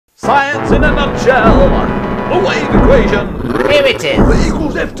Science in a nutshell. The wave equation. Here it is. V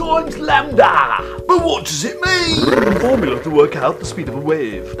equals F times lambda. But what does it mean? The formula to work out the speed of a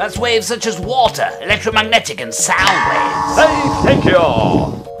wave. That's waves such as water, electromagnetic and sound waves. Hey, thank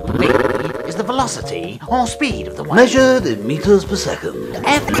you. V is the velocity or speed of the wave. Measured in meters per second.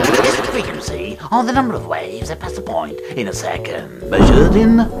 F is the frequency or the number of waves that pass a point in a second. Measured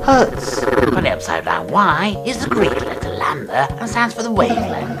in hertz. On the upside down Y is the Greek letter lambda and stands for the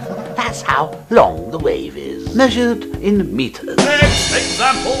wavelength. That's how long the wave is. Measured in meters. Next,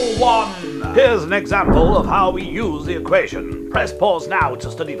 example 1. Here's an example of how we use the equation. Press pause now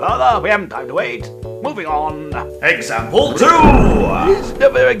to study further. We haven't time to wait. Moving on. Example 2. Here's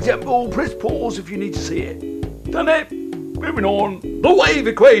another example. Press pause if you need to see it. Done it. Moving on. The wave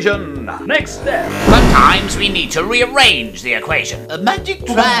equation. Next step. Sometimes we need to rearrange the equation. A magic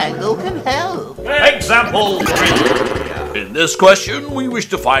triangle can help. Example 3. In this question, we wish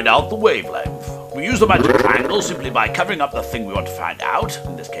to find out the wavelength. We use the magic triangle simply by covering up the thing we want to find out,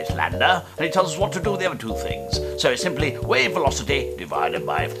 in this case lambda, and it tells us what to do with the other two things. So it's simply wave velocity divided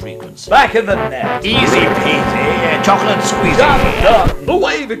by frequency. Back in the net. Easy peasy, chocolate squeezy. Done. The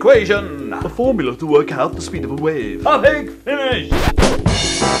wave equation. The formula to work out the speed of a wave. I think finished.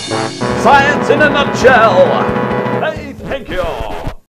 Science in a nutshell. Hey, thank you.